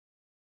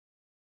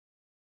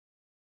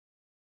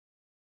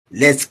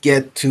let's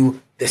get to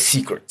the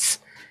secrets.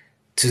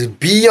 To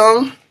be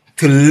young,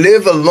 to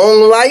live a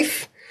long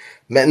life.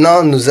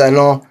 Maintenant, nous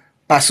allons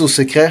passer au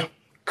secret.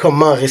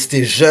 Comment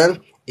rester jeune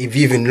et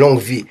vivre une longue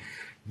vie.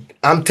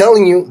 I'm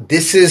telling you,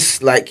 this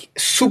is like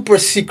super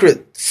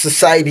secret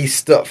society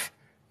stuff.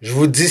 Je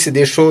vous dis, c'est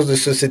des choses de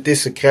société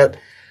secrète.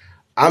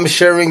 I'm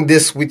sharing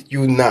this with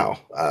you now,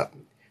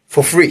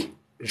 for free.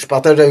 Je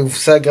partage avec vous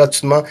ça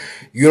gratuitement.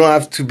 You don't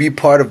have to be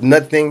part of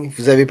nothing.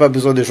 Vous n'avez pas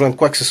besoin de joindre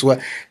quoi que ce soit.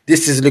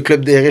 This is le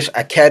Club des Riches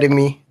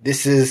Academy.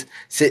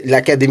 C'est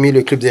l'académie,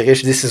 le Club des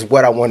Riches. This is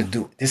what I want to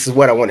do. This is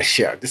what I want to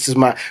share. This is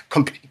my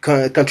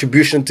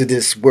contribution to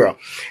this world.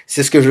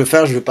 C'est ce que je veux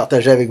faire. Je veux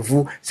partager avec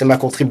vous. C'est ma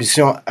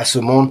contribution à ce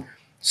monde.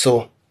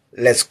 So,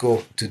 let's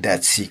go to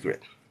that secret.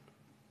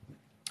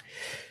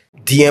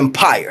 The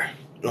empire,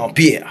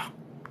 l'empire.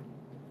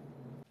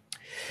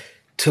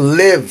 To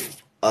live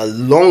a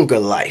longer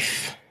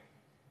life,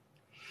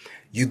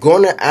 you're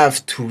gonna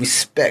have to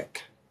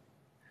respect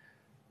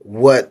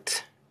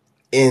what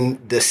in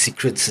the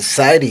secret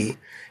society,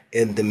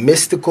 in the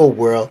mystical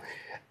world,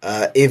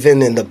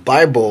 even in the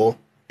Bible,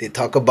 they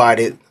talk about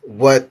it,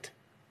 what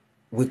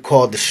we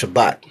call the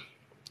Shabbat.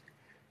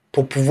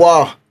 Pour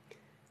pouvoir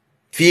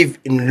vivre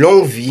une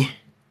longue vie,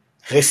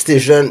 rester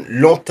jeune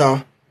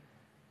longtemps,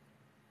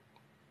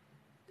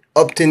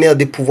 obtenir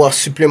des pouvoirs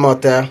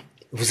supplémentaires,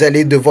 vous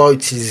allez devoir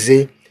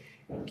utiliser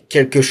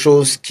quelque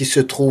chose qui se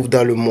trouve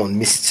dans le monde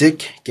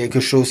mystique, quelque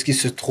chose qui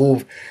se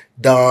trouve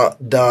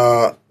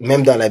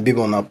même dans la Bible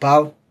on en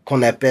parle,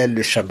 qu'on appelle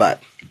le Shabbat.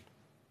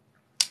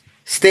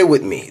 Stay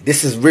with me.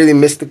 This is really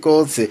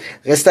mystical.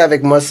 Restez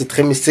avec moi, c'est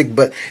très mystique.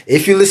 But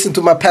if you listen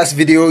to my past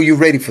video, you're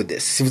ready for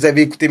this. Si vous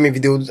avez écouté mes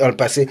vidéos dans le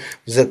passé,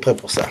 vous êtes prêts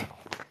pour ça.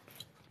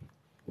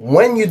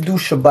 When you do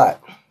Shabbat,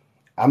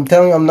 I'm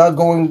telling you, I'm not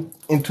going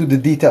into the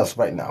details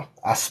right now.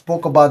 I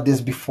spoke about this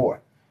before.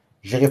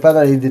 Je n'irai pas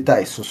dans les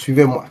détails, so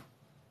suivez-moi.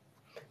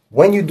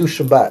 When you do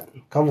Shabbat,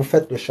 quand vous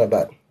faites le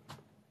Shabbat,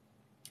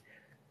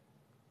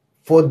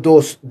 for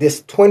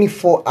this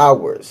 24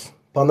 hours,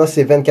 pendant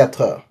ces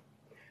 24 heures,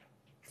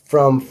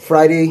 from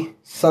Friday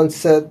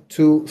sunset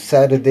to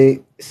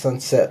Saturday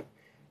sunset,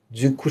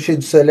 du coucher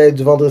du soleil,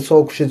 du vendredi soir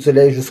au coucher du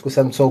soleil jusqu'au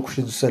samedi soir au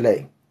coucher du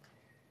soleil,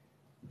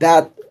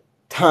 that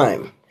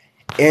time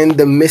in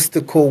the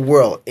mystical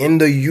world, in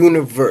the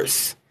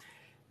universe,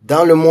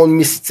 dans le monde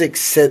mystique,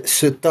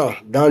 ce temps,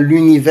 dans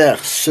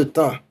l'univers, ce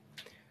temps,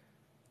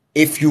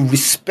 if you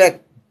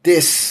respect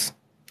this,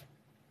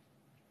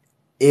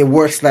 it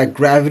works like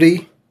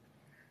gravity.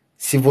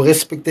 Si vous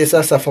respectez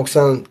ça, ça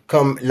fonctionne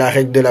comme la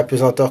règle de la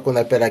pesanteur qu'on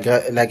appelle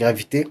la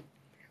gravité.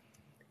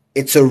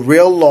 It's a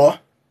real law.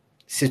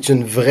 C'est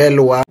une vraie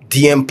loi.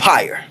 The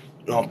empire,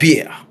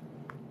 l'empire.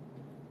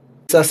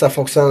 Ça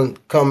fonctionne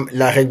comme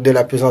la règle de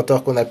la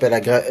pesanteur qu'on appelle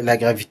la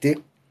gravité.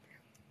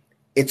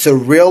 It's a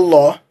real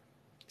law.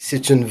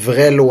 C'est une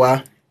vraie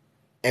loi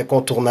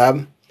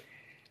incontournable.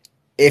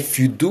 If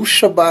you do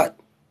Shabbat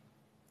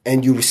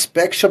and you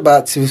respect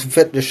Shabbat, si vous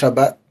faites le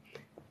Shabbat,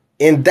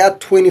 in that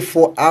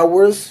 24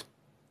 hours,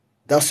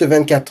 dans ce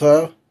 24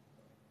 heures,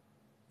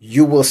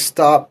 you will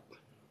stop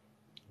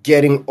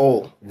getting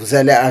old. Vous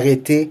allez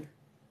arrêter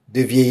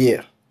de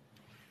vieillir.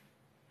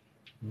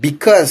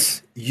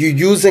 Because you're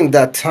using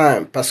that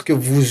time, parce que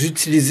vous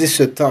utilisez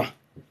ce temps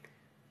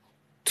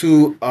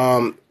to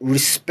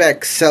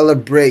respect,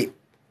 celebrate,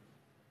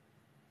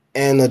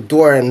 and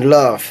adore and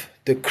love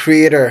the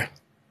creator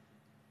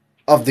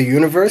of the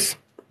universe,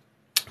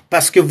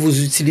 parce que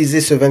vous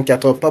utilisez ce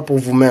 24 heures, pas pour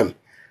vous-même,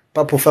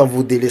 pas pour faire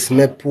vos délices,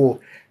 mais pour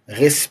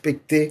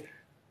respecter,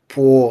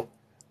 pour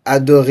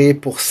adorer,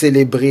 pour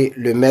célébrer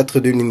le maître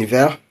de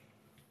l'univers.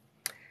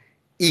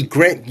 He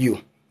grant you.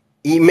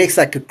 He makes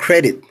like a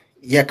credit.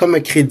 Il y a comme un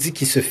crédit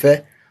qui se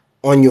fait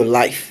on your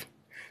life.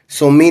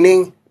 So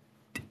meaning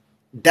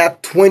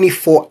that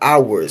 24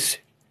 hours,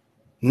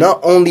 not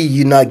only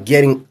you're not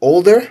getting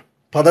older,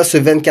 pendant ce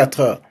 24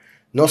 heures,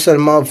 non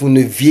seulement vous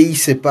ne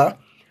vieillissez pas,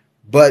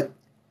 but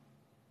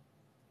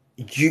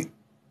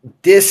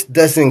this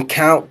doesn't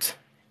count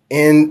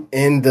in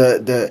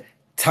the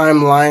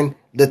timeline,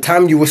 the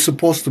time you were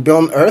supposed to be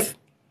on Earth.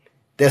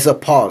 There's a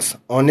pause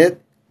on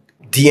it.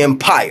 The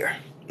empire,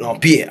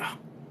 l'empire.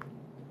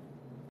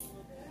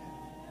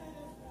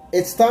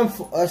 It's time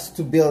for us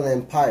to build an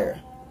empire.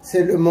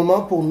 C'est le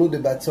moment pour nous de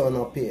bâtir un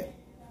empire.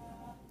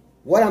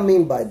 What I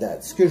mean by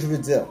that, ce que je veux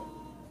dire.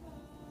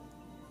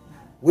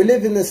 We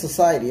live in a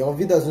society, on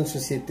vit dans une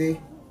société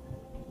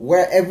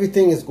where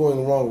everything is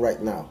going wrong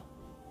right now.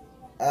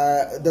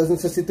 Dans une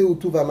société où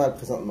tout va mal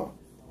présentement.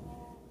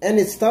 And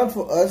it's time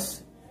for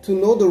us to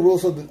know the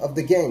rules of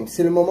the game.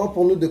 C'est le moment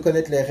pour nous de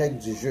connaître les règles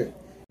du jeu.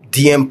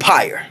 The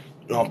empire,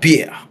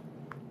 l'empire.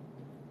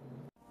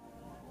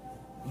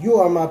 You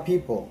are my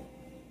people.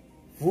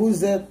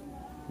 Vous êtes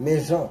mes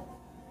gens.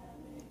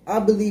 I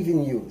believe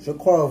in you. Je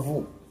crois en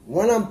vous.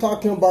 When I'm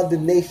talking about the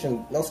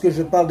nation, lorsque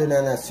je parle de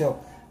la nation,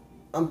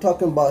 I'm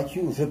talking about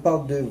you. Je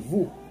parle de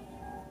vous.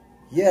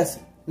 Yes,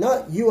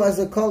 not you as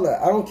a color.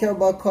 I don't care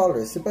about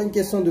color. C'est pas une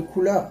question de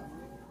couleur.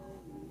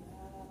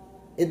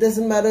 It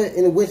doesn't matter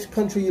in which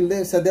country you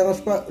live. Ça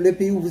dérange pas le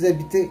pays où vous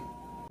habitez.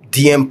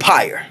 The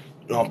Empire,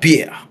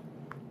 l'Empire.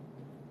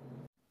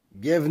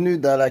 Bienvenue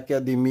dans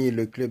l'Académie,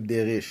 le Club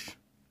des Riches.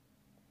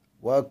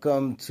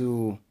 Welcome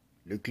to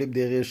le Club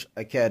des Riches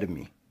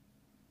Academy.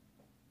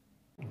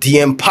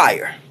 The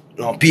Empire,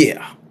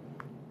 l'Empire.